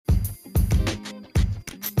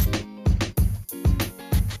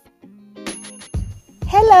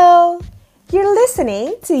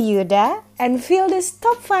listening to Yuda and feel this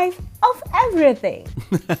top 5 of everything.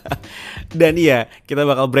 Dan iya, kita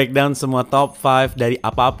bakal breakdown semua top 5 dari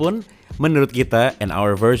apapun menurut kita and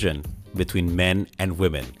our version between men and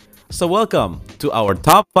women. So welcome to our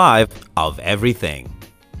top 5 of everything.